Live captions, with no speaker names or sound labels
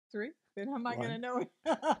Three. Then how am I going to know it?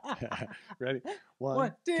 Ready? One,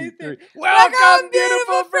 One, two, three. Welcome,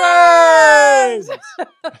 beautiful friends!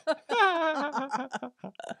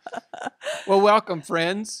 Well, welcome,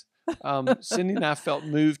 friends. Cindy and I felt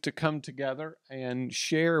moved to come together and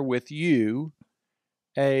share with you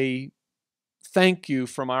a thank you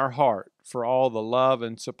from our heart for all the love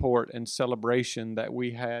and support and celebration that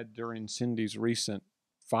we had during Cindy's recent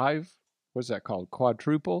what's that called?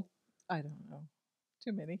 Quadruple? I don't know.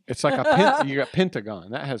 Too many. It's like you got pentagon.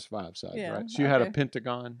 That has 5 sides, Yeah, right? So you had a okay.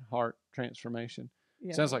 pentagon heart transformation.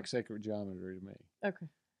 Yeah. Sounds like sacred geometry to me. Okay.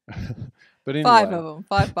 But anyway. 5 of them.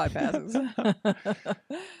 5 bypasses.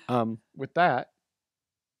 With that,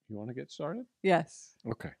 you want to get started? Yes.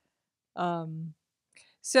 Okay.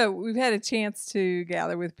 So we've had a chance to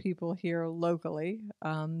gather with people here locally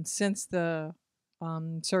since the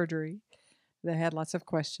surgery. They had lots of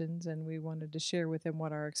questions, and we wanted to share with them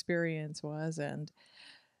what our experience was. And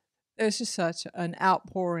there's just such an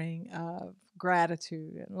outpouring of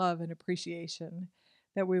gratitude and love and appreciation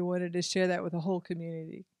that we wanted to share that with the whole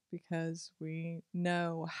community, because we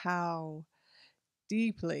know how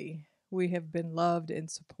deeply we have been loved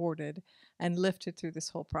and supported and lifted through this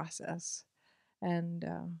whole process. And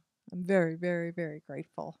I'm very, very, very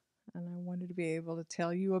grateful. And I wanted to be able to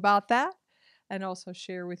tell you about that and also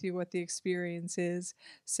share with you what the experience is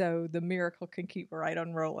so the miracle can keep right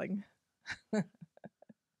on rolling.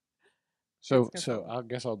 So I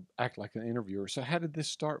guess I'll act like an interviewer. So how did this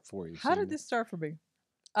start for you? How did this start for me?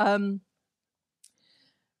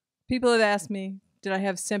 People have asked me, did I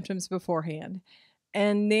have symptoms beforehand?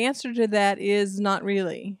 And the answer to that is not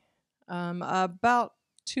really. About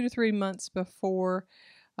 2 to 3 months before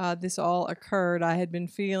this all occurred, I had been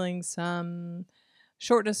feeling some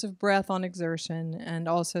shortness of breath on exertion and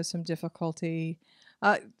also some difficulty,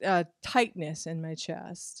 tightness in my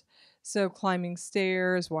chest. So climbing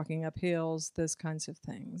stairs, walking up hills, those kinds of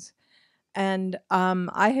things. And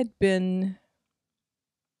I had been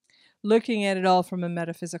looking at it all from a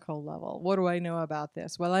metaphysical level. What do I know about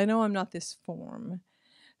this? Well, I know I'm not this form.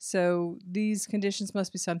 So these conditions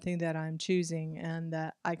must be something that I'm choosing and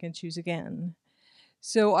that I can choose again.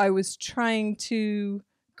 So I was trying to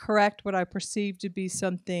correct what I perceived to be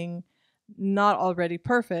something not already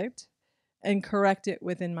perfect and correct it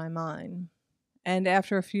within my mind. And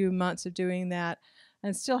after a few months of doing that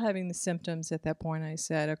and still having the symptoms at that point, I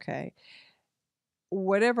said, okay,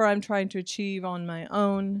 whatever I'm trying to achieve on my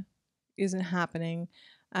own isn't happening.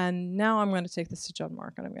 And now I'm going to take this to John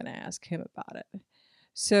Mark and I'm going to ask him about it.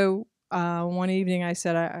 So one evening I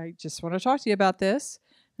said, I just want to talk to you about this.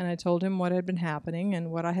 And I told him what had been happening and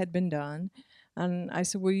what I had been done. And I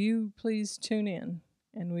said, will you please tune in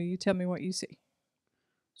and will you tell me what you see?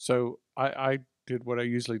 So I did what I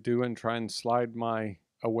usually do and try and slide my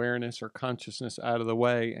awareness or consciousness out of the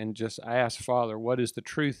way and just ask Father, what is the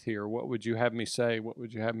truth here? What would you have me say? What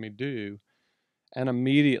would you have me do? And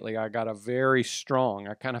immediately I got a very strong,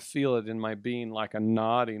 I kind of feel it in my being, like a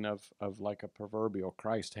nodding of like a proverbial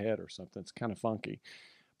Christ head or something. It's kind of funky.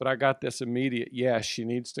 But I got this immediate, yes, she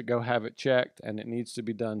needs to go have it checked and it needs to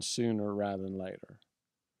be done sooner rather than later.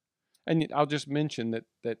 And I'll just mention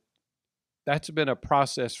that's been a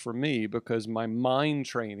process for me because my mind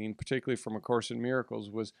training, particularly from A Course in Miracles,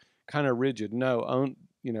 was kind of rigid. No,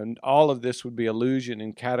 all of this would be illusion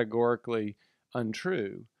and categorically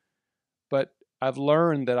untrue. But I've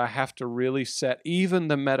learned that I have to really set even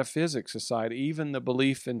the metaphysics aside, even the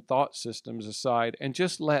belief in thought systems aside, and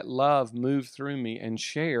just let love move through me and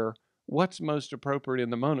share what's most appropriate in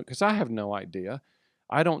the moment, because I have no idea.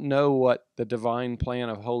 I don't know what the divine plan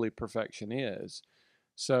of holy perfection is.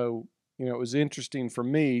 So, it was interesting for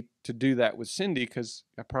me to do that with Cindy because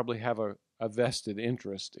I probably have a vested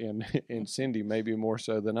interest in Cindy, maybe more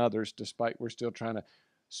so than others, despite we're still trying to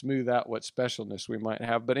smooth out what specialness we might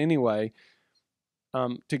have. But anyway,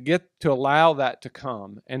 to allow that to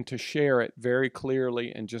come and to share it very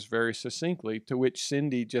clearly and just very succinctly, to which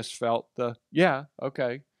Cindy just felt yeah,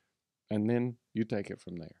 okay, and then you take it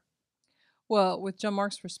from there. Well, with John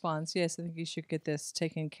Mark's response, yes, I think you should get this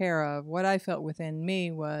taken care of. What I felt within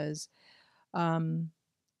me was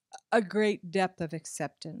a great depth of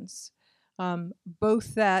acceptance.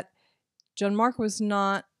 Both that John Mark was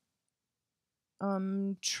not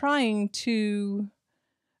trying to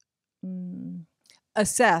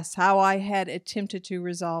assess how I had attempted to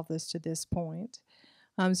resolve this to this point.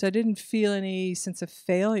 So I didn't feel any sense of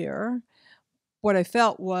failure. What I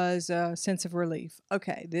felt was a sense of relief.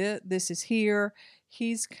 Okay, this is here.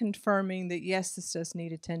 He's confirming that, yes, this does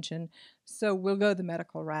need attention, so we'll go the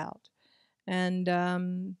medical route. And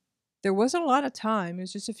there wasn't a lot of time. It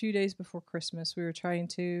was just a few days before Christmas. We were trying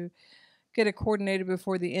to get it coordinated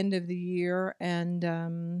before the end of the year,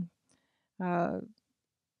 and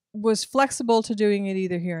was flexible to doing it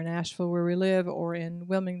either here in Asheville, where we live, or in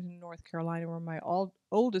Wilmington, North Carolina, where my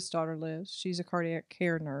oldest daughter lives. She's a cardiac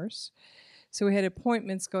care nurse. So we had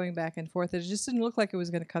appointments going back and forth. It just didn't look like it was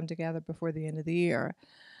going to come together before the end of the year.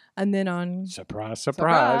 And then on surprise,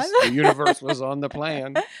 the universe was on the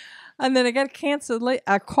plan. And then I got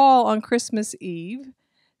a call on Christmas Eve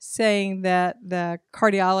saying that the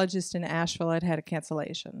cardiologist in Asheville had a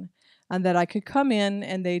cancellation, and that I could come in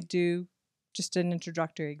and they'd do just an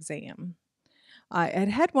introductory exam. I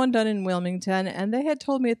had one done in Wilmington, and they had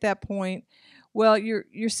told me at that point, well,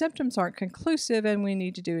 your symptoms aren't conclusive and we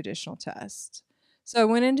need to do additional tests. So I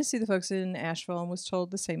went in to see the folks in Asheville and was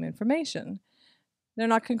told the same information. They're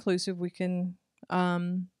not conclusive. We can,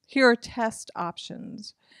 here are test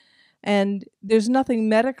options. And there's nothing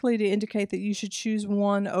medically to indicate that you should choose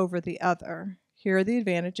one over the other. Here are the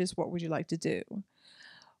advantages. What would you like to do?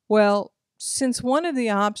 Well, since one of the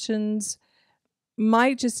options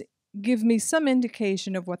might just give me some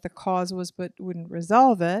indication of what the cause was but wouldn't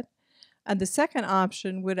resolve it, and the second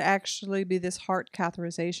option would actually be this heart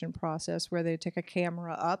catheterization process where they'd take a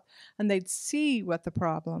camera up and they'd see what the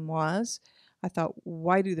problem was. I thought,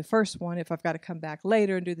 why do the first one if I've got to come back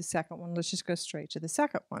later and do the second one? Let's just go straight to the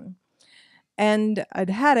second one. And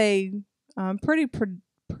I'd had a pretty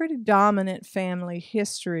dominant family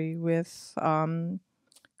history with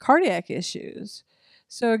cardiac issues.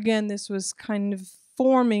 So again, this was kind of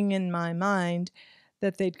forming in my mind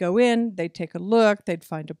that they'd go in, they'd take a look, they'd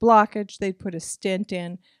find a blockage, they'd put a stent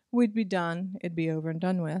in, we'd be done, it'd be over and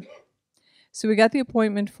done with. So we got the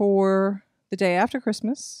appointment for the day after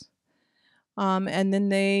Christmas, and then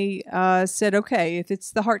they said, okay, if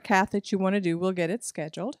it's the heart cath that you want to do, we'll get it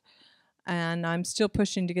scheduled. And I'm still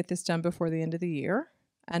pushing to get this done before the end of the year,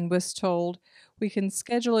 and was told we can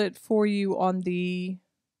schedule it for you on the,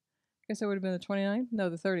 I guess that would have been the 29th? No,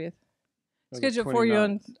 the 30th. Schedule it for you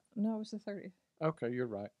on, no, it was the 30th. Okay, you're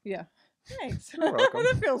right. Yeah. Thanks. You're welcome.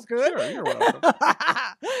 That feels good. Sure, you're welcome.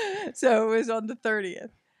 So it was on the 30th.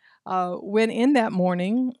 Went in that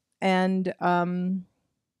morning, and, I've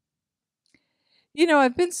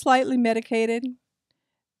been slightly medicated.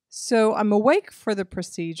 So I'm awake for the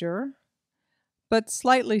procedure, but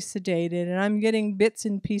slightly sedated, and I'm getting bits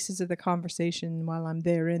and pieces of the conversation while I'm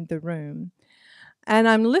there in the room. And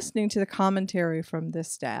I'm listening to the commentary from the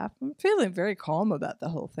staff. I'm feeling very calm about the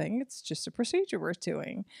whole thing. It's just a procedure we're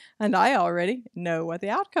doing. And I already know what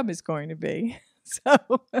the outcome is going to be. So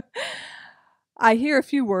I hear a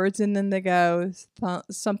few words, and then they go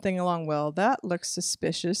something along, well, that looks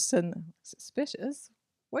suspicious. And suspicious?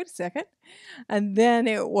 Wait a second. And then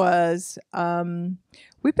it was,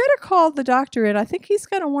 we better call the doctor in. I think he's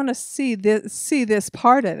going to want to see this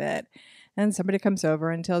part of it. And somebody comes over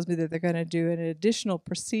and tells me that they're going to do an additional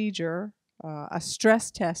procedure, a stress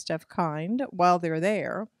test of kind, while they're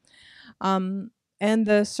there. And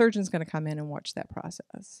the surgeon's going to come in and watch that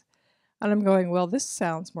process. And I'm going, well, this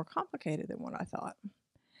sounds more complicated than what I thought.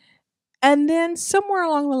 And then somewhere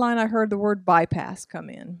along the line, I heard the word bypass come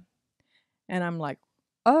in. And I'm like,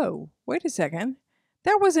 oh, wait a second.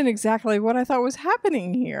 That wasn't exactly what I thought was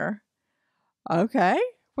happening here. Okay,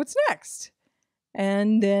 what's next?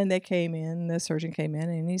 And then the surgeon came in,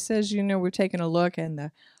 and he says, we're taking a look, and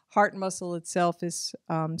the heart muscle itself is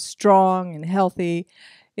strong and healthy.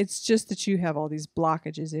 It's just that you have all these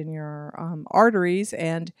blockages in your arteries,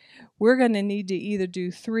 and we're going to need to either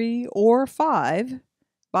do 3 or 5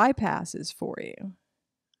 bypasses for you.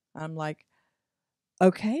 I'm like,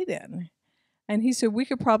 okay then. And he said, we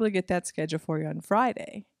could probably get that scheduled for you on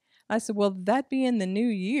Friday. I said, well, that be in the new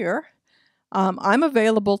year. I'm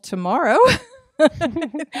available tomorrow.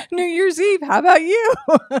 New Year's Eve, how about you?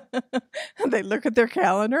 And they look at their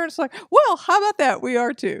calendar, and it's like, well, how about that? We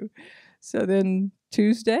are too. So then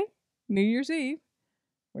Tuesday, New Year's Eve,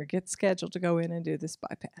 we get scheduled to go in and do this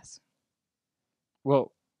bypass.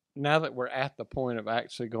 Well, now that we're at the point of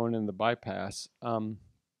actually going in the bypass, it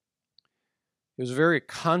was a very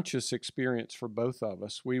conscious experience for both of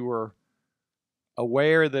us. We were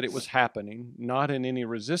aware that it was happening, not in any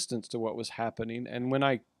resistance to what was happening. And when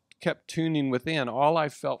I kept tuning within, all I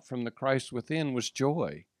felt from the Christ within was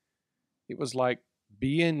joy. It was like,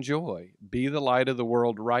 be in joy, be the light of the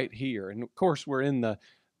world right here. And of course, we're in the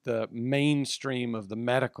mainstream of the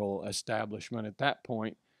medical establishment at that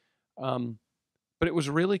point. But it was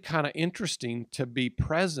really kind of interesting to be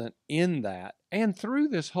present in that and through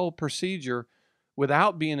this whole procedure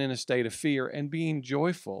without being in a state of fear and being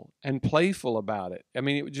joyful and playful about it. I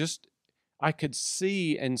mean, it was just, I could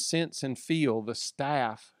see and sense and feel the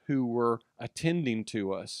staff who were attending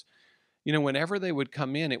to us. Whenever they would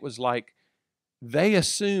come in, it was like they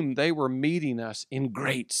assumed they were meeting us in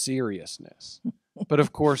great seriousness. But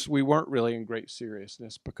of course, we weren't really in great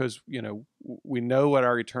seriousness because, we know what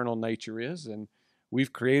our eternal nature is, and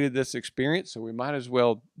we've created this experience, so we might as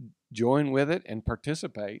well join with it and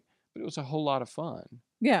participate. But it was a whole lot of fun.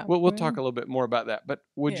 Yeah. We'll talk a little bit more about that. But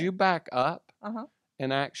would Yeah. you back up Uh-huh.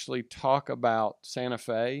 and actually talk about Santa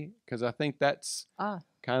Fe? Because I think that's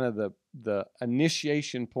kind of the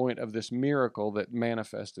initiation point of this miracle that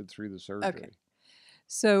manifested through the surgery. Okay.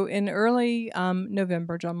 So in early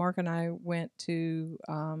November, John Mark and I went to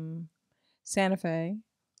Santa Fe,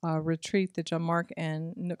 a retreat that John Mark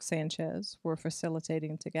and Nook Sanchez were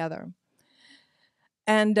facilitating together.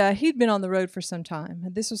 And he'd been on the road for some time.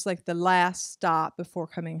 And this was like the last stop before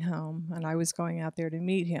coming home. And I was going out there to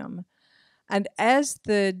meet him. And as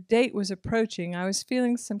the date was approaching, I was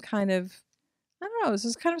feeling some kind of, I don't know, it was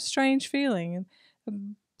this kind of strange feeling.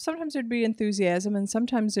 Sometimes there'd be enthusiasm, and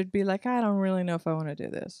sometimes there'd be like, I don't really know if I want to do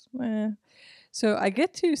this. So I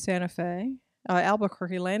get to Santa Fe,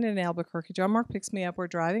 Albuquerque, landed in Albuquerque. John Mark picks me up. We're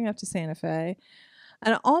driving up to Santa Fe.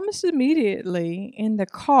 And almost immediately in the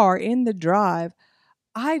car, in the drive,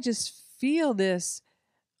 I just feel this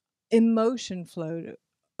emotion flow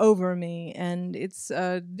over me. And it's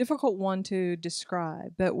a difficult one to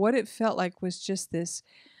describe. But what it felt like was just this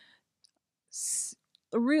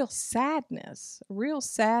real sadness.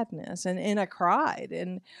 And I cried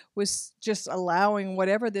and was just allowing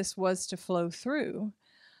whatever this was to flow through.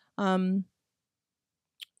 When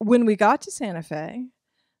we got to Santa Fe,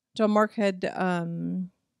 John Mark had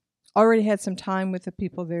already had some time with the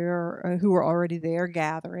people there who were already there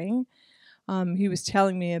gathering. He was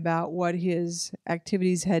telling me about what his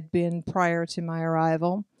activities had been prior to my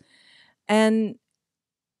arrival. And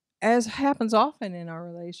as happens often in our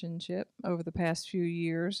relationship over the past few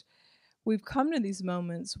years, we've come to these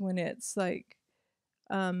moments when it's like,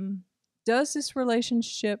 does this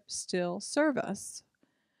relationship still serve us?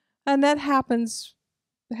 And that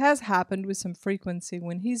has happened with some frequency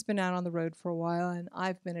when he's been out on the road for a while and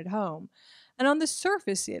I've been at home. And on the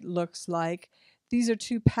surface, it looks like these are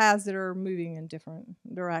two paths that are moving in different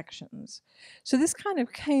directions. So this kind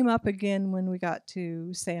of came up again when we got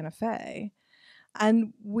to Santa Fe.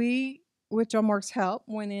 And we, with John Mark's help,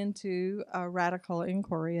 went into a radical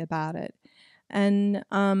inquiry about it. And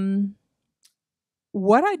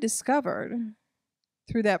what I discovered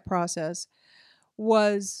through that process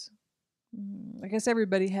was, I guess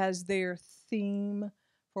everybody has their theme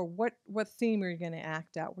for what theme are you going to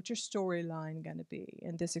act out? What's your storyline going to be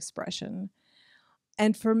in this expression?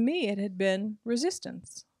 And for me, it had been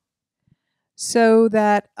resistance. So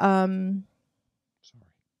that, Sorry.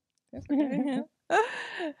 That's okay.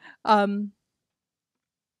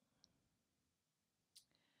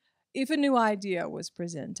 If a new idea was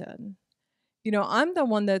presented, I'm the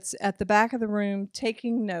one that's at the back of the room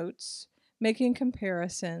taking notes, making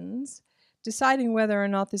comparisons, deciding whether or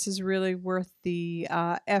not this is really worth the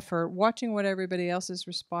effort, watching what everybody else's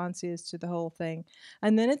response is to the whole thing.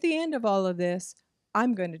 And then at the end of all of this,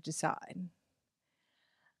 I'm going to decide.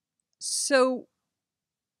 So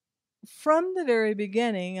from the very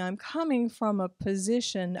beginning, I'm coming from a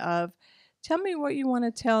position of, tell me what you want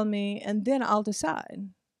to tell me, and then I'll decide.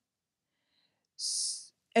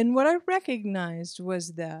 And what I recognized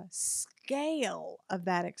was the scale of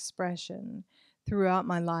that expression throughout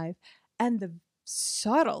my life and the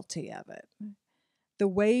subtlety of it, the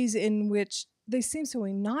ways in which they seem so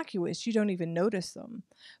innocuous, you don't even notice them,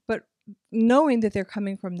 but knowing that they're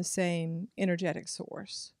coming from the same energetic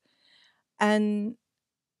source. And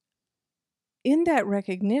in that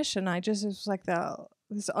recognition, it was like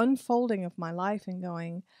this unfolding of my life and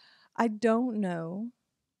going, I don't know.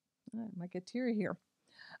 I might get teary here.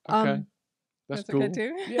 Okay. That's cool. Okay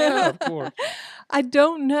too? Yeah, of course. I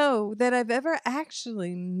don't know that I've ever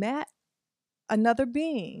actually met another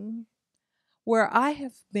being where I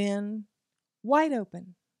have been wide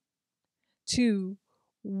open to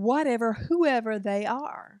whoever they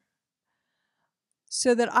are,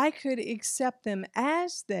 so that I could accept them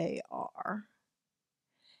as they are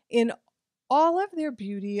in all of their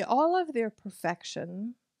beauty, all of their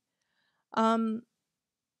perfection, and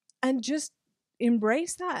just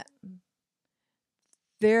embrace that.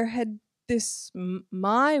 There had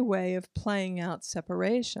my way of playing out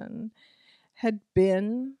separation had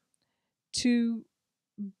been to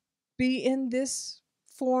be in this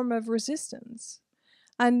form of resistance.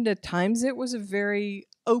 And at times it was very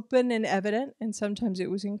open and evident, and sometimes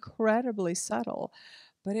it was incredibly subtle,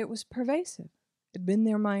 but it was pervasive. It'd been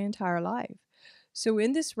there my entire life. So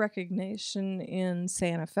in this recognition in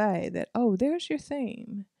Santa Fe that, oh, there's your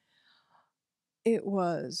theme, it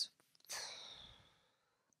was,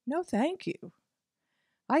 no thank you.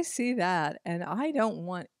 I see that, and I don't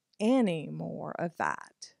want any more of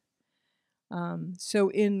that. So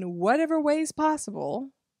in whatever ways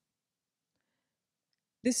possible,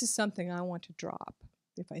 this is something I want to drop.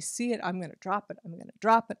 If I see it, I'm going to drop it. I'm going to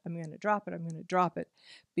drop it. I'm going to drop it. I'm going to drop it,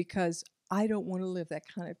 because I don't want to live that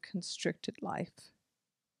kind of constricted life.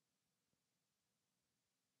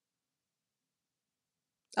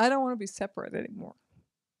 I don't want to be separate anymore.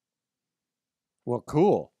 Well,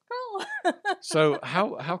 cool. Cool. So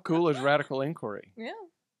how cool is radical inquiry? Yeah.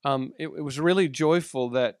 It was really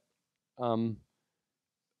joyful that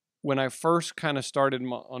when I first kind of started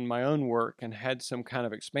on my own work and had some kind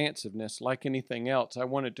of expansiveness, like anything else, I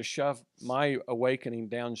wanted to shove my awakening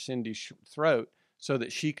down Cindy's throat so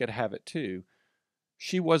that she could have it too.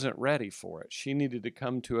 She wasn't ready for it. She needed to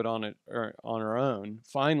come to it on her own.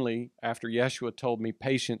 Finally, after Jeshua told me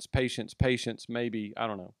patience, patience, patience, maybe, I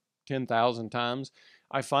don't know, 10,000 times,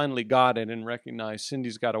 I finally got it and recognized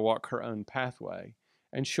Cindy's got to walk her own pathway,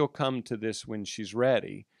 and she'll come to this when she's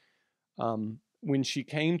ready. When she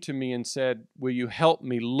came to me and said, will you help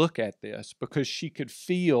me look at this? Because she could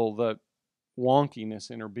feel the wonkiness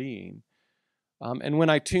in her being. And when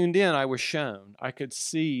I tuned in, I was shown. I could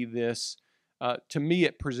see this. To me,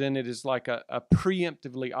 it presented as like a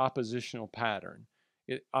preemptively oppositional pattern.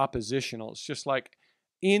 Oppositional. It's just like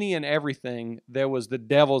any and everything, there was the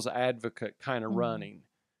devil's advocate kind of running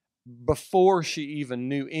before she even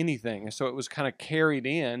knew anything. And so it was kind of carried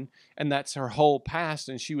in, and that's her whole past,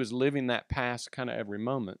 and she was living that past kind of every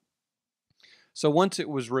moment. So once it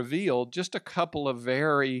was revealed, just a couple of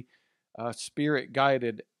very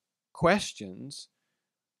spirit-guided questions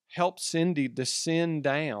helped Cindy descend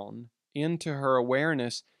down into her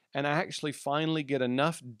awareness and actually finally get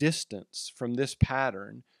enough distance from this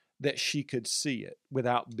pattern that she could see it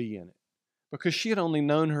without being it. Because she had only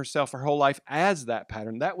known herself her whole life as that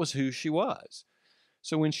pattern. That was who she was.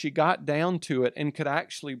 So when she got down to it and could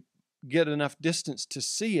actually get enough distance to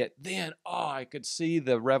see it, then, I could see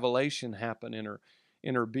the revelation happen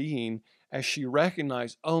in her being as she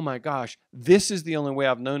recognized, oh my gosh, this is the only way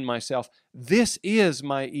I've known myself. This is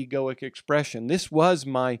my egoic expression. This was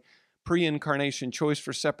my pre-incarnation choice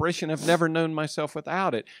for separation. I've never known myself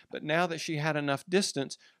without it. But now that she had enough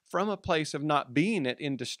distance from a place of not being it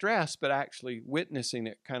in distress, but actually witnessing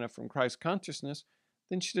it kind of from Christ consciousness,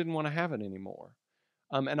 then she didn't want to have it anymore.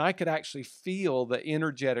 And I could actually feel the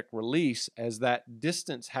energetic release as that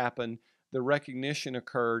distance happened, the recognition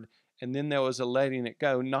occurred, and then there was a letting it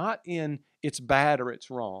go. Not in it's bad or it's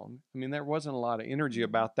wrong. I mean, there wasn't a lot of energy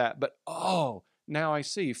about that, but now I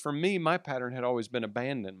see. For me, my pattern had always been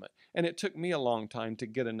abandonment. And it took me a long time to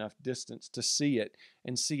get enough distance to see it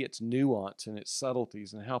and see its nuance and its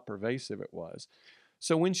subtleties and how pervasive it was.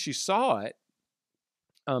 So when she saw it,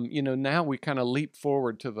 now we kind of leap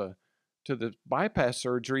forward to the bypass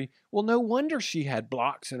surgery. Well, no wonder she had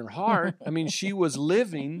blocks in her heart. I mean, she was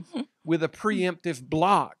living with a preemptive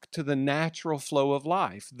block to the natural flow of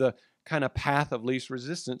life, the kind of path of least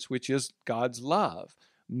resistance, which is God's love,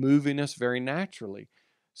 moving us very naturally.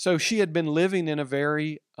 So she had been living in a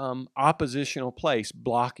very oppositional place,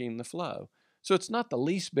 blocking the flow. So it's not the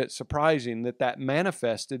least bit surprising that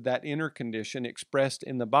manifested, that inner condition expressed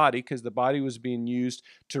in the body, because the body was being used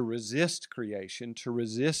to resist creation, to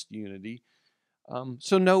resist unity.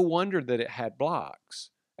 So no wonder that it had blocks.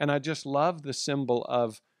 And I just love the symbol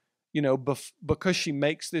of, because she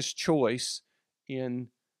makes this choice in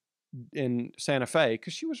Santa Fe,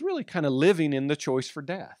 because she was really kind of living in the choice for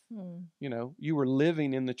death. You were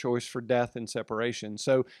living in the choice for death and separation.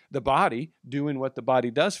 So the body, doing what the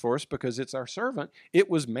body does for us, because it's our servant, it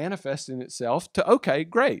was manifesting itself to, okay,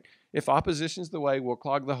 great. If opposition's the way, we'll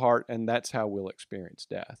clog the heart, and that's how we'll experience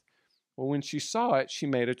death. Well, when she saw it, she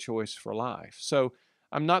made a choice for life. So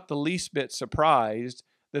I'm not the least bit surprised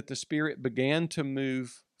that the Spirit began to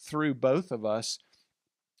move through both of us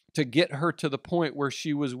to get her to the point where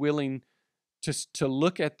she was willing to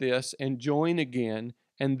look at this and join again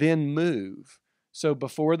and then move. So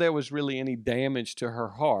before there was really any damage to her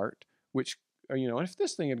heart, which, if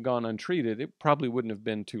this thing had gone untreated, it probably wouldn't have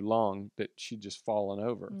been too long that she'd just fallen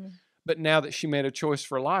over. But now that she made a choice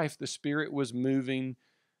for life, the Spirit was moving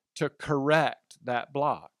to correct that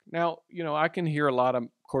block. Now, I can hear a lot of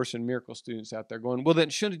Course in Miracles students out there going, well, then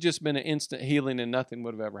it should have just been an instant healing and nothing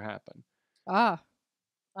would have ever happened.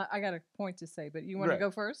 I got a point to say, but you want to go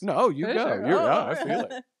first? No, you go. Sure. I feel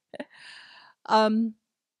it.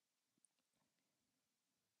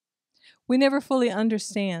 We never fully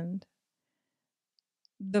understand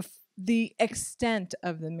the extent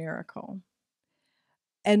of the miracle.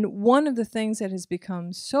 And one of the things that has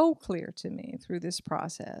become so clear to me through this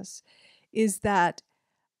process is that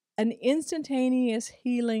an instantaneous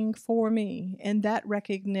healing for me, and that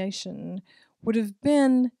recognition would have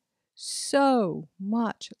been so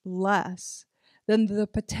much less than the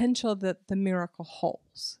potential that the miracle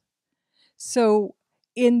holds. So,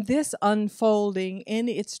 in this unfolding, in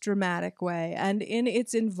its dramatic way, and in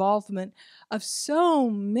its involvement of so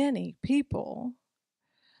many people,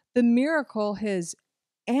 the miracle has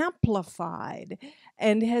amplified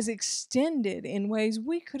and has extended in ways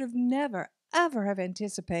we could have never, ever have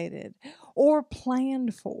anticipated or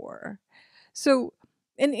planned for. So,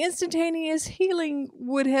 an instantaneous healing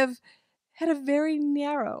would have had a very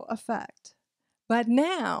narrow effect. But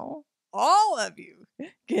now, all of you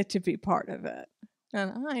get to be part of it.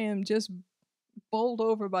 And I am just bowled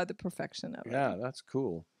over by the perfection of it. Yeah, that's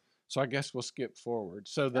cool. So I guess we'll skip forward.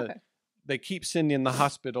 So Okay. they keep Cindy in the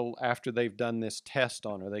hospital after they've done this test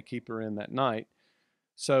on her. They keep her in that night.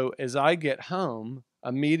 So as I get home,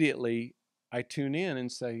 immediately I tune in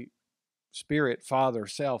and say, Spirit, Father,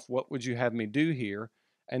 Self, what would you have me do here?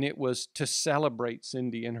 And it was to celebrate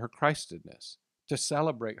Cindy in her Christedness, to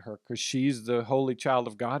celebrate her, because she's the holy child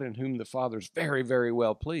of God in whom the Father's very, very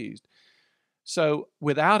well pleased. So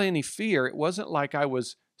without any fear, it wasn't like I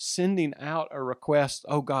was sending out a request,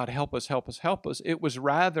 oh God, help us, help us, help us. It was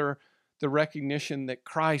rather the recognition that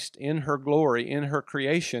Christ in her glory, in her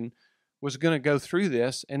creation, was going to go through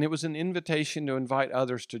this, and it was an invitation to invite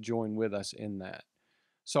others to join with us in that.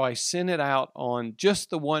 So I sent it out on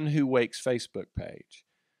just the One Who Wakes Facebook page.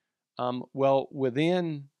 Well,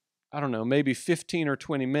 within, I don't know, maybe 15 or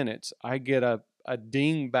 20 minutes, I get a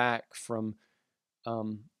ding back from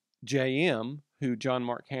JM, who John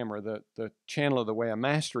Mark Hammer, the channel of the Way of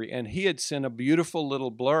Mastery, and he had sent a beautiful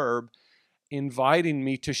little blurb inviting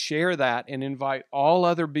me to share that and invite all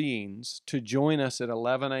other beings to join us at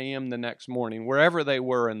 11 a.m. the next morning, wherever they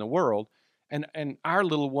were in the world. And our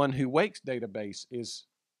little One Who Wakes database is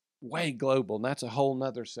way global, and that's a whole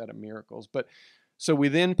nother set of miracles. But so we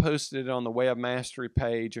then posted it on the Way of Mastery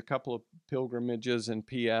page, a couple of pilgrimages and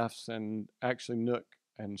PFs, and actually Nook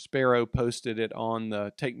and Sparrow posted it on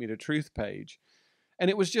the Take Me to Truth page. And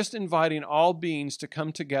it was just inviting all beings to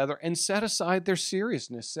come together and set aside their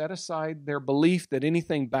seriousness, set aside their belief that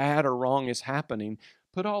anything bad or wrong is happening,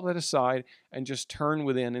 put all that aside and just turn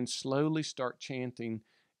within and slowly start chanting,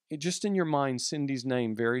 just in your mind, Cindy's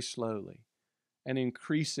name very slowly, and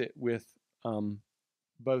increase it with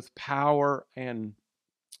both power and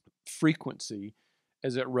frequency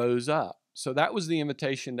as it rose up. So that was the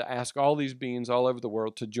invitation to ask all these beings all over the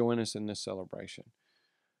world to join us in this celebration.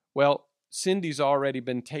 Well, Cindy's already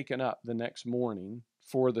been taken up the next morning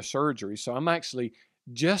for the surgery, so I'm actually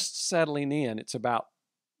just settling in. It's about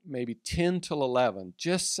maybe 10 till 11,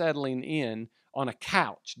 just settling in on a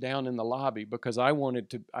couch down in the lobby because I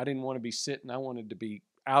didn't want to be sitting. I wanted to be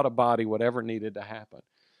out of body, whatever needed to happen.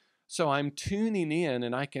 So I'm tuning in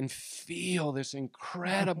and I can feel this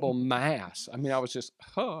incredible mass. I mean, I was just,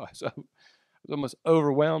 so I was almost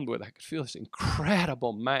overwhelmed with it. I could feel this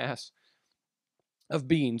incredible mass of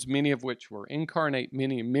beings, many of which were incarnate,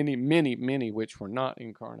 many which were not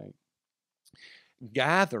incarnate,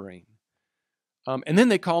 gathering. And then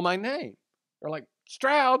they call my name. They're like,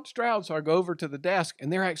 Stroud. So I go over to the desk,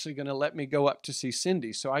 and they're actually going to let me go up to see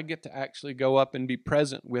Cindy. So I get to actually go up and be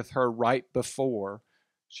present with her right before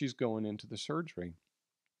she's going into the surgery.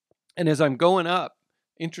 And as I'm going up,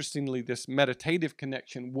 interestingly, this meditative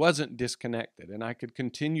connection wasn't disconnected, and I could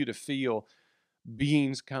continue to feel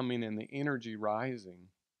beings coming and the energy rising.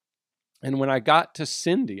 And when I got to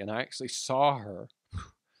Cindy and I actually saw her,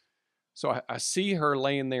 so I see her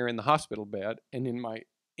laying there in the hospital bed, and in my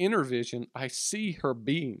inner vision, I see her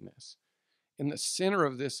beingness in the center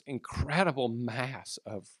of this incredible mass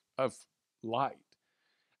of light.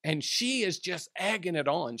 And she is just egging it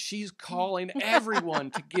on. She's calling everyone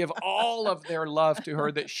to give all of their love to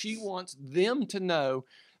her, that she wants them to know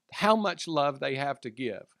how much love they have to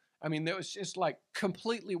give. I mean, it was just like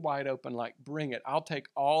completely wide open, like, bring it. I'll take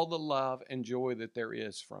all the love and joy that there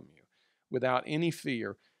is from you without any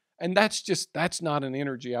fear. And that's not an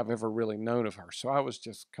energy I've ever really known of her. So I was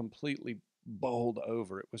just completely bowled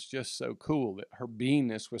over. It was just so cool that her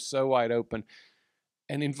beingness was so wide open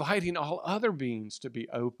and inviting all other beings to be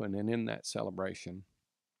open and in that celebration.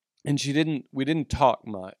 And we didn't talk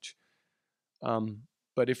much.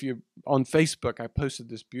 But if you, on Facebook, I posted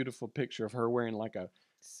this beautiful picture of her wearing like a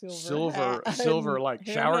silver like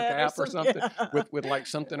shower cap or something, with like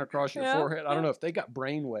something across your forehead. I don't know if they got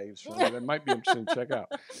brain waves from it. It might be interesting to check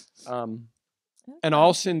out. And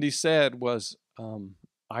all Cindy said was,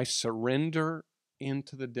 I surrender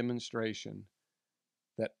into the demonstration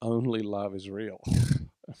that only love is real.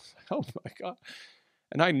 Oh my God.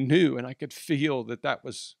 And I knew, and I could feel that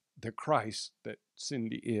was the Christ that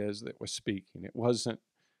Cindy is that was speaking. It wasn't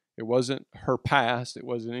her past. It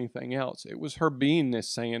wasn't anything else. It was her beingness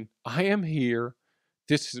saying, I am here.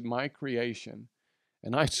 This is my creation,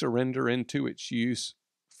 and I surrender into its use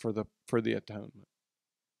for the atonement.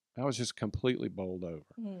 I was just completely bowled over.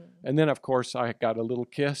 And then, of course, I got a little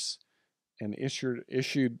kiss and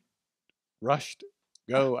rushed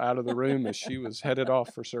go out of the room as she was headed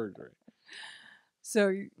off for surgery.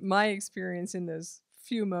 So my experience in those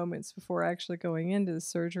few moments before actually going into the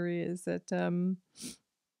surgery is that,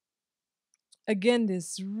 again,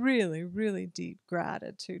 this really, really deep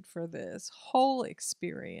gratitude for this whole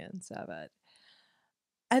experience of it.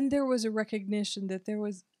 And there was a recognition that there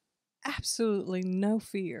was absolutely no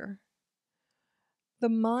fear. The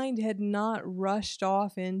mind had not rushed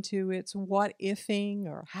off into its what ifing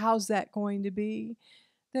or how's that going to be.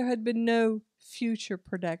 There had been no future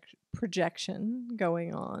projection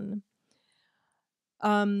going on.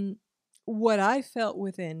 What I felt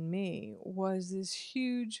within me was this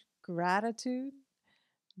huge gratitude,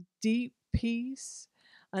 deep peace,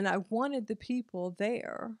 and I wanted the people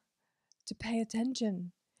there to pay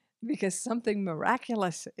attention because something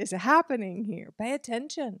miraculous is happening here. Pay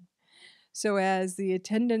attention. So as the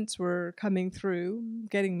attendants were coming through,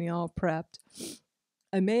 getting me all prepped,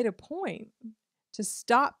 I made a point to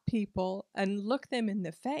stop people and look them in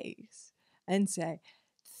the face and say,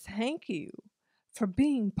 thank you for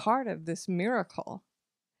being part of this miracle,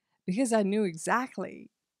 because I knew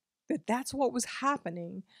exactly that that's what was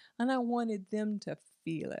happening, and I wanted them to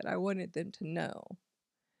feel it. I wanted them to know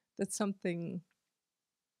that something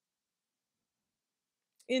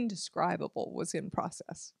indescribable was in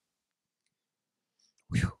process.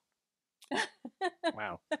 Whew.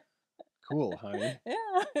 Wow. Cool, honey.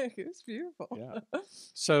 Yeah, it was beautiful. Yeah.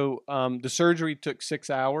 So the surgery took 6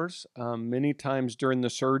 hours. Many times during the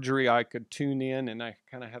surgery, I could tune in, and I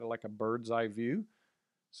kind of had like a bird's eye view,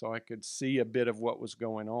 so I could see a bit of what was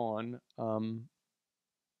going on.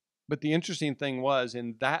 But the interesting thing was,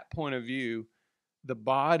 in that point of view, the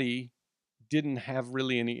body didn't have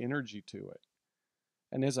really any energy to it.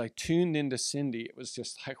 And as I tuned into Cindy, it was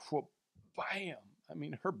just like, whoa, bam. I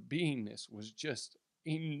mean, her beingness was just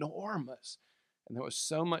enormous. And there was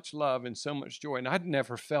so much love and so much joy. And I'd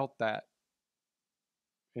never felt that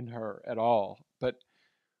in her at all. But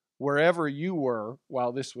wherever you were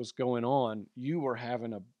while this was going on, you were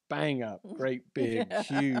having a bang up, great big,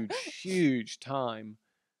 huge time.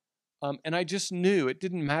 And I just knew it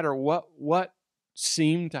didn't matter what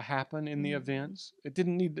seemed to happen in the events. It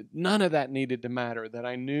didn't need none of that needed to matter. That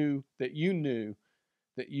I knew that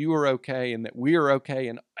you were okay, and that we are okay,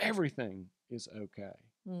 and everything is okay.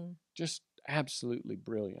 Just absolutely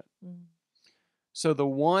brilliant. So the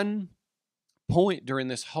one point during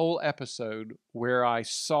this whole episode where I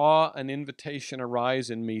saw an invitation arise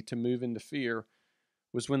in me to move into fear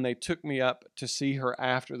was when they took me up to see her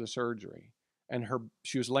after the surgery. And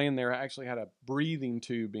she was laying there, actually had a breathing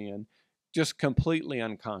tube in, just completely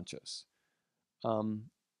unconscious. And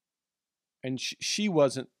she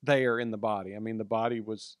wasn't there in the body. I mean, the body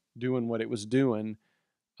was doing what it was doing.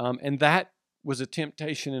 And that was a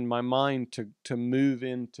temptation in my mind to move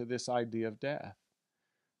into this idea of death.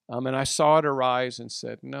 And I saw it arise and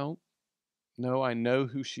said, no, I know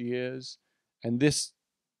who she is. And this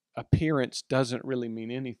appearance doesn't really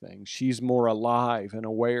mean anything. She's more alive and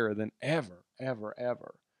aware than ever.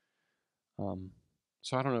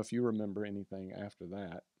 So I don't know if you remember anything after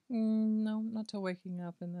that. No, not till waking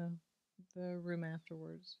up in the room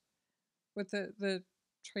afterwards. With the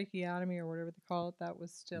tracheotomy or whatever they call it, that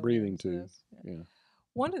was still breathing tube. Yeah.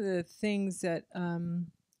 One of the things that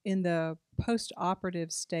in the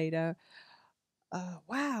post-operative state,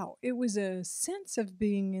 wow, it was a sense of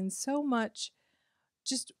being in so much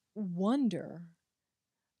just wonder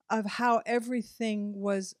of how everything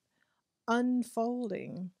was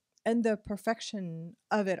unfolding and the perfection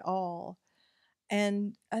of it all,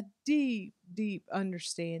 and a deep, deep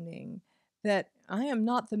understanding that I am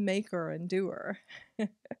not the maker and doer.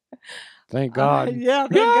 Thank God. Yeah,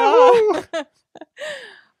 thank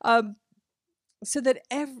God. So that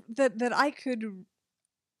that I could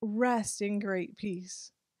rest in great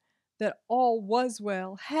peace, that all was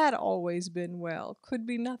well, had always been well, could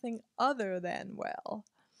be nothing other than well.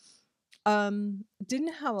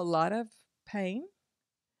 Didn't have a lot of pain.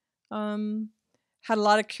 Had a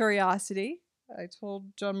lot of curiosity. I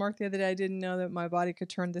told John Mark the other day I didn't know that my body could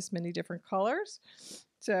turn this many different colors.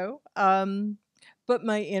 So, but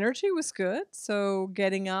my energy was good. So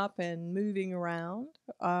getting up and moving around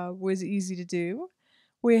was easy to do.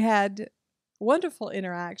 We had wonderful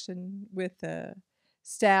interaction with the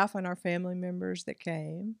staff and our family members that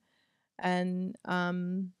came. And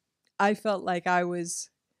I felt like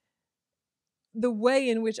the way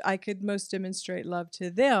in which I could most demonstrate love to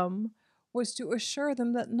them was to assure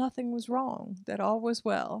them that nothing was wrong, that all was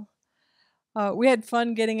well. We had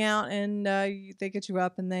fun getting out, and they get you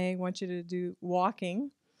up and they want you to do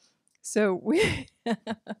walking. So they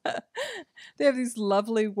have these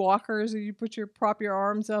lovely walkers that you prop your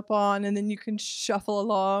arms up on, and then you can shuffle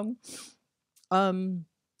along.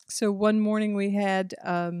 So one morning we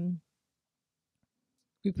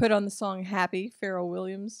put on the song Happy, Pharrell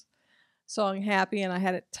Williams song Happy, and I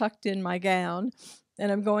had it tucked in my gown,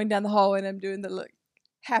 and I'm going down the hallway and I'm doing the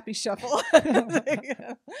happy shuffle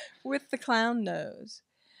with the clown nose.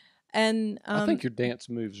 And I think your dance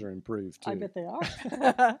moves are improved too. I bet they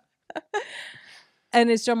are. And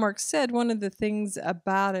as John Mark said, one of the things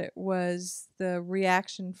about it was the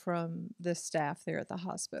reaction from the staff there at the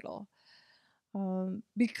hospital.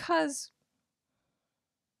 Because,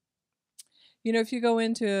 if you go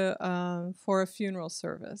into for a funeral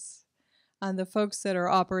service, and the folks that are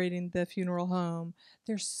operating the funeral home,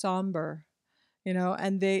 they're somber,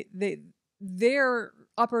 and they're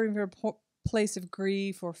operating from a place of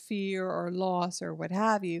grief or fear or loss or what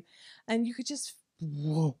have you, and you could just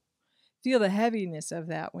feel the heaviness of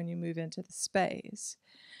that when you move into the space.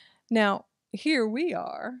 Now, here we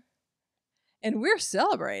are, and we're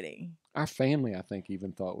celebrating. Our family, I think,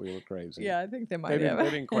 even thought we were crazy. Yeah, I think they might have. They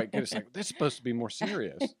didn't quite get us. Like, this is supposed to be more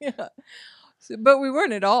serious. Yeah, but we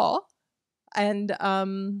weren't at all, and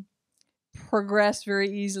progressed very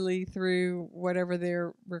easily through whatever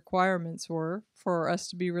their requirements were for us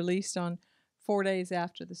to be released on 4 days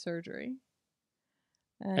after the surgery.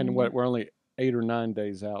 And we're only 8 or 9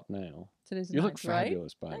 days out now. Today's the You 9th, look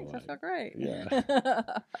fabulous, right? by Thanks, the way. I feel great. Yeah.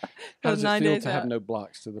 How does it feel to have no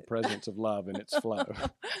blocks to the presence of love and its flow?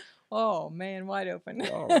 Oh, man, wide open.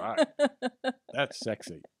 All right. That's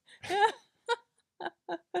sexy.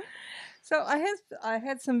 So I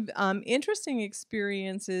had some interesting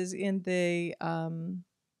experiences in the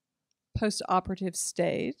post-operative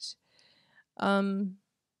stage. You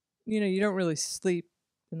don't really sleep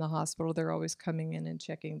in the hospital. They're always coming in and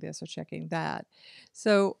checking this or checking that.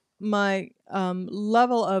 So my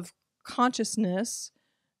level of consciousness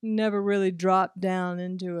never really dropped down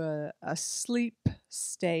into a sleep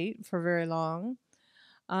state for very long.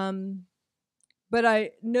 But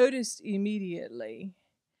I noticed immediately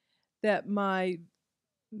that my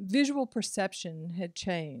visual perception had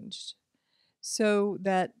changed. So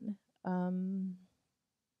that,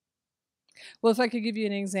 if I could give you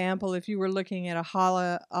an example, if you were looking at a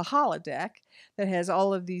holodeck that has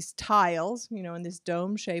all of these tiles, in this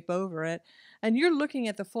dome shape over it, and you're looking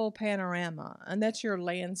at the full panorama, and that's your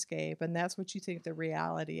landscape, and that's what you think the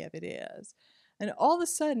reality of it is. And all of a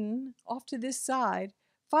sudden, off to this side,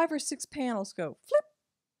 5 or 6 panels go flip,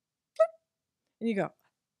 flip, and you go,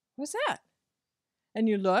 what's that? And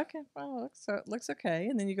you look, and it looks okay,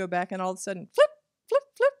 and then you go back, and all of a sudden, flip, flip,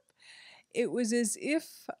 flip. It was as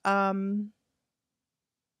if I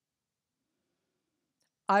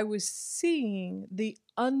was seeing the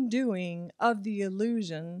undoing of the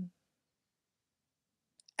illusion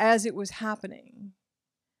as it was happening,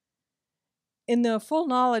 in the full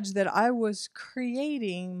knowledge that I was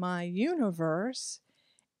creating my universe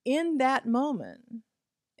in that moment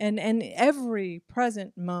and every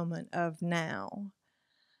present moment of now.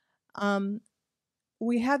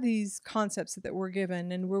 We have these concepts that we're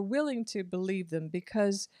given, and we're willing to believe them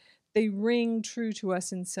because they ring true to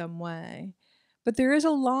us in some way. But there is a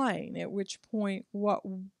line at which point what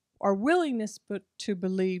our willingness to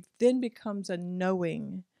believe then becomes a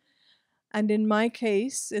knowing. And in my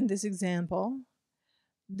case, in this example,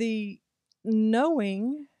 the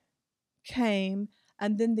knowing came,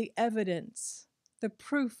 and then the evidence, the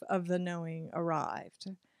proof of the knowing arrived.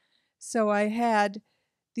 So I had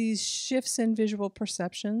these shifts in visual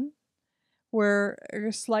perception where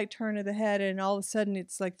a slight turn of the head, and all of a sudden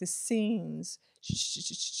it's like the scenes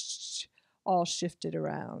all shifted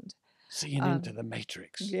around. Seeing into the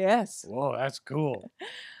matrix. Yes. Whoa, that's cool.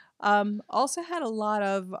 Also had a lot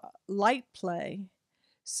of light play,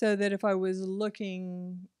 so that if I was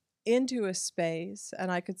looking into a space and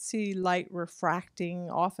I could see light refracting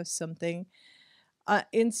off of something,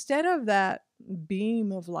 instead of that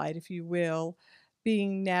beam of light, if you will,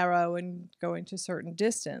 being narrow and going to a certain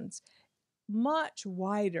distance, much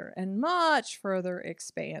wider and much further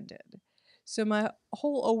expanded. So my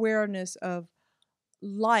whole awareness of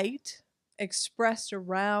light expressed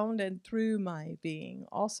around and through my being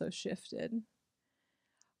also shifted.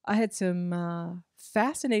 I had some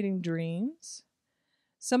fascinating dreams,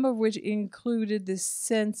 some of which included this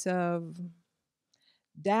sense of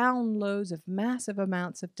downloads of massive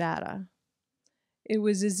amounts of data It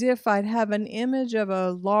was as if I'd have an image of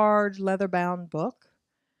a large leather-bound book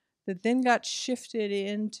that then got shifted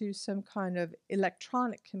into some kind of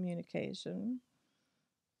electronic communication.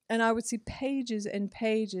 And I would see pages and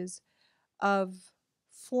pages of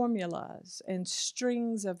formulas and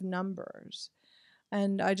strings of numbers.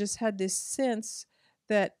 And I just had this sense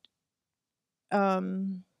that,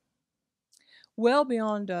 well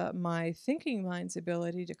beyond my thinking mind's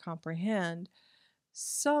ability to comprehend,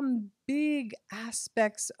 some big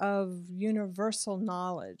aspects of universal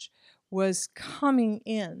knowledge was coming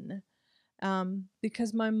in,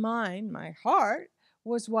 because my mind, my heart,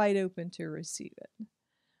 was wide open to receive it.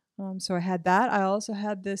 So I had that. I also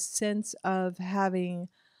had this sense of having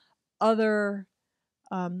other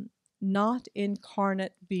not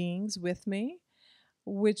incarnate beings with me,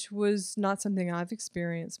 which was not something I've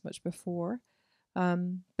experienced much before.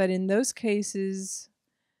 But in those cases,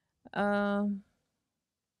 there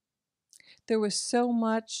was so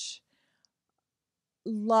much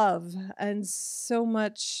love and so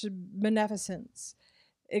much beneficence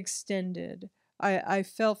extended. I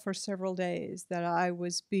felt for several days that I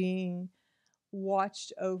was being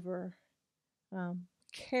watched over,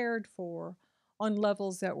 cared for on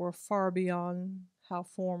levels that were far beyond how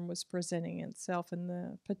form was presenting itself in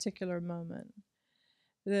the particular moment.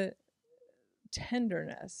 The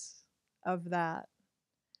tenderness of that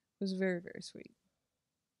was very, very sweet.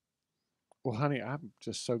 Well, honey, I'm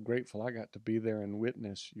just so grateful I got to be there and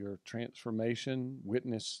witness your transformation,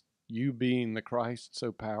 witness you being the Christ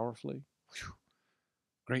so powerfully. Whew.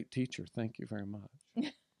 Great teacher. Thank you very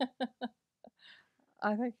much.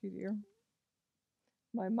 I thank you, dear.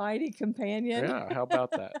 My mighty companion. Yeah, how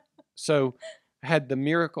about that? So, had the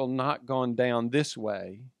miracle not gone down this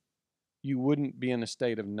way, you wouldn't be in a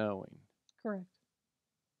state of knowing. Correct.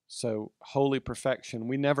 So, holy perfection,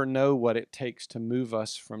 we never know what it takes to move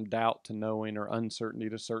us from doubt to knowing, or uncertainty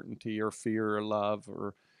to certainty, or fear or love,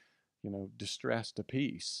 or, distress to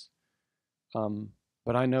peace.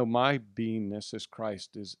 But I know my beingness as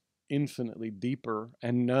Christ is infinitely deeper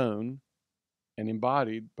and known and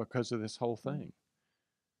embodied because of this whole thing.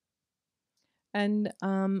 And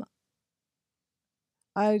I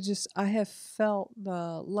have felt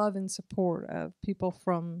the love and support of people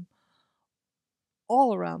from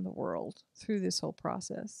all around the world through this whole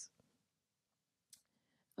process.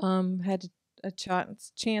 Had a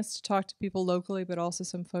chance to talk to people locally, but also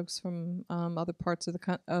some folks from other parts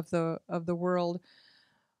of the world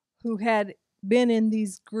who had been in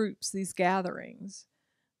these groups, these gatherings,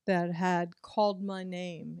 that had called my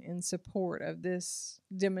name in support of this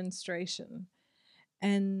demonstration.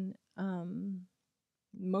 And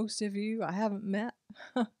most of you I haven't met.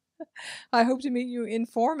 I hope to meet you in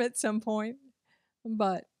form at some point,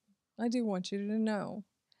 but I do want you to know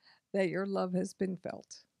that your love has been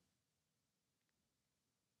felt.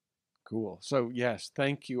 Cool. So, yes,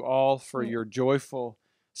 thank you all for your joyful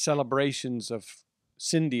celebrations of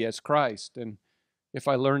Cindy as Christ. And if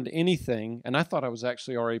I learned anything, and I thought I was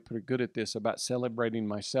actually already pretty good at this, about celebrating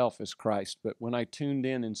myself as Christ, but when I tuned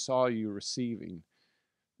in and saw you receiving,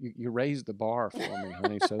 you raised the bar for me,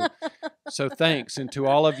 honey. So thanks. And to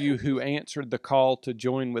all of you who answered the call to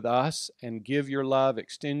join with us and give your love,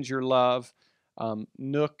 extend your love,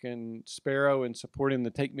 Nook and Sparrow in supporting the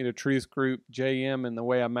Take Me to Truth group, JM and the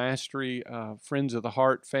Way of Mastery, Friends of the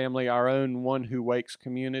Heart family, our own One Who Wakes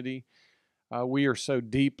community. We are so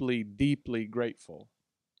deeply, deeply grateful.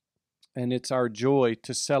 And it's our joy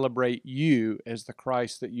to celebrate you as the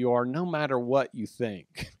Christ that you are, no matter what you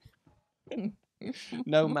think.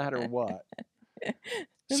 No matter what.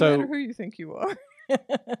 No matter who you think you are.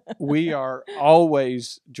 We are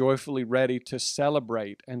always joyfully ready to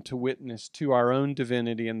celebrate and to witness to our own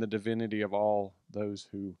divinity and the divinity of all those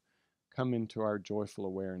who come into our joyful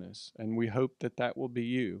awareness. And we hope that that will be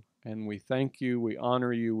you. And we thank you, we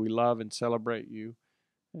honor you, we love and celebrate you.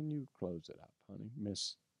 And you close it up, honey,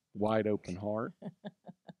 Miss Wide Open Heart.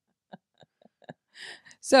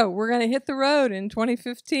 So we're going to hit the road in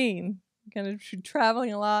 2015. Going to be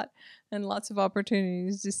traveling a lot and lots of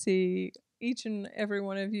opportunities to see each and every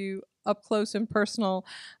one of you up close and personal,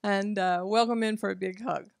 and welcome in for a big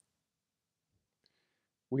hug.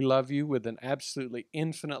 We love you with an absolutely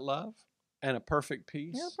infinite love and a perfect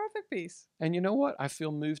peace. Yeah, perfect peace. And you know what? I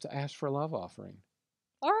feel moved to ask for a love offering.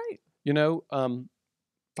 All right.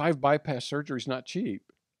 5 bypass surgery is not cheap,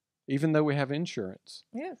 even though we have insurance.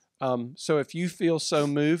 Yes. So if you feel so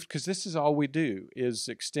moved, because this is all we do is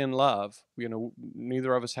extend love.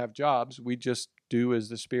 Neither of us have jobs. We just do as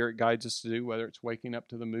the Spirit guides us to do, whether it's waking up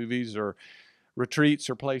to the movies or retreats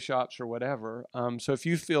or play shops or whatever. So if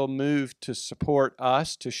you feel moved to support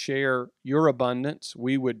us, to share your abundance,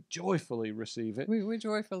 we would joyfully receive it. We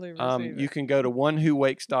joyfully receive You it. can go to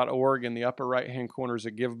onewhowakes.org. In the upper right-hand corner is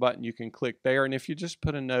a give button. You can click there. And if you just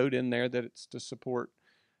put a note in there that it's to support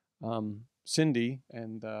Cindy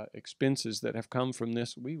and expenses that have come from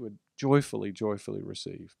this, we would joyfully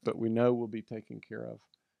receive. But we know we'll be taken care of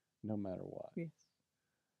no matter what. Yes.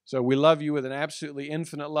 So we love you with an absolutely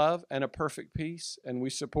infinite love and a perfect peace, and we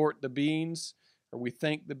support the beings, or we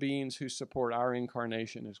thank the beings who support our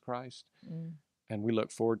incarnation as Christ, and we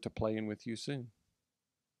look forward to playing with you soon.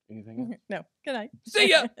 Anything else? No. Good night. See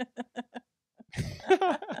ya!